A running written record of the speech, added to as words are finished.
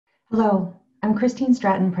Hello, I'm Kristine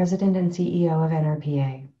Stratton, President and CEO of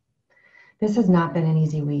NRPA. This has not been an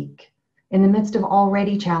easy week. In the midst of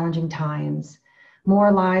already challenging times,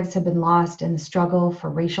 more lives have been lost in the struggle for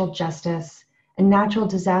racial justice, and natural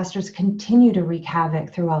disasters continue to wreak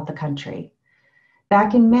havoc throughout the country.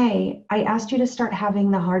 Back in May, I asked you to start having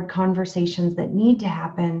the hard conversations that need to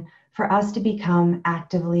happen for us to become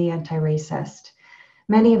actively anti-racist.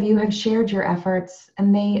 Many of you have shared your efforts,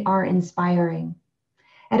 and they are inspiring.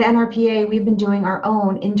 At NRPA, we've been doing our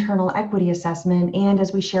own internal equity assessment, and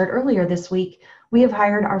as we shared earlier this week, we have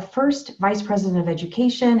hired our first Vice President of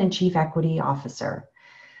Education and Chief Equity Officer.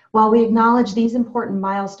 While we acknowledge these important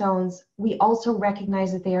milestones, we also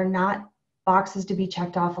recognize that they are not boxes to be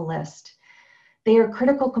checked off a list. They are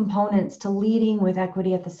critical components to leading with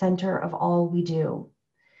equity at the center of all we do.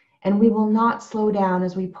 And we will not slow down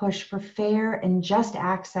as we push for fair and just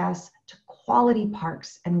access to quality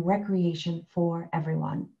parks and recreation for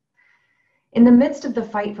everyone. In the midst of the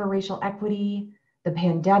fight for racial equity, the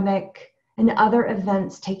pandemic, and other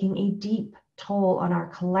events taking a deep toll on our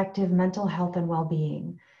collective mental health and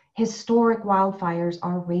well-being, historic wildfires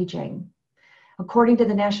are raging. According to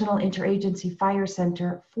the National Interagency Fire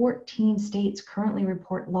Center, 14 states currently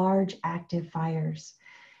report large active fires,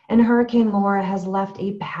 and Hurricane Laura has left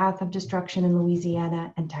a path of destruction in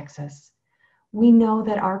Louisiana and Texas. We know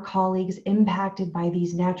that our colleagues impacted by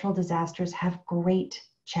these natural disasters have great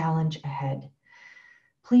challenge ahead.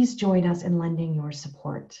 Please join us in lending your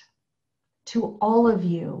support. To all of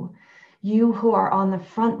you, you who are on the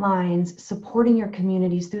front lines supporting your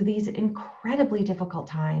communities through these incredibly difficult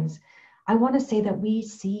times, I want to say that we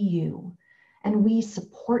see you and we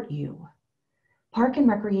support you. Park and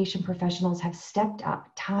recreation professionals have stepped up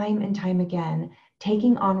time and time again,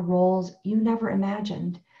 taking on roles you never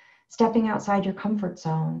imagined, stepping outside your comfort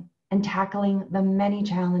zone and tackling the many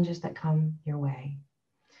challenges that come your way.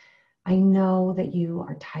 I know that you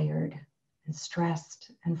are tired and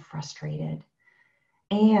stressed and frustrated,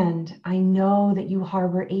 and I know that you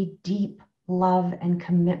harbor a deep love and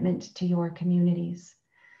commitment to your communities.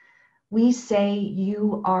 We say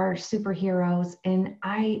you are superheroes, and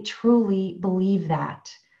I truly believe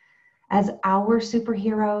that. As our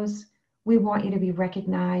superheroes, we want you to be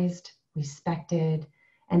recognized, respected,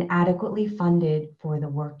 and adequately funded for the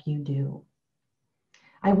work you do.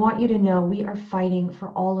 I want you to know we are fighting for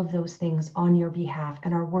all of those things on your behalf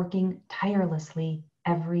and are working tirelessly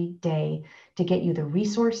every day to get you the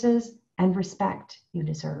resources and respect you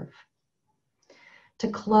deserve. To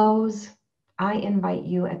close, I invite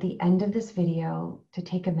you at the end of this video to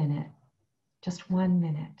take a minute, just 1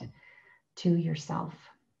 minute, to yourself,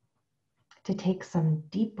 to take some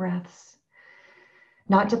deep breaths,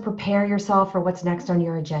 not to prepare yourself for what's next on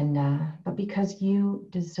your agenda, but because you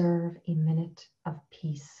deserve a minute of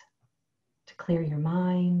peace to clear your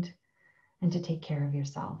mind and to take care of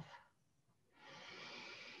yourself.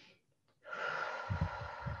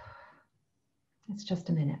 It's just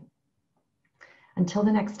a minute. Until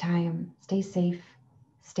the next time, stay safe,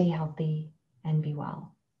 stay healthy, and be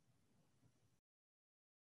well.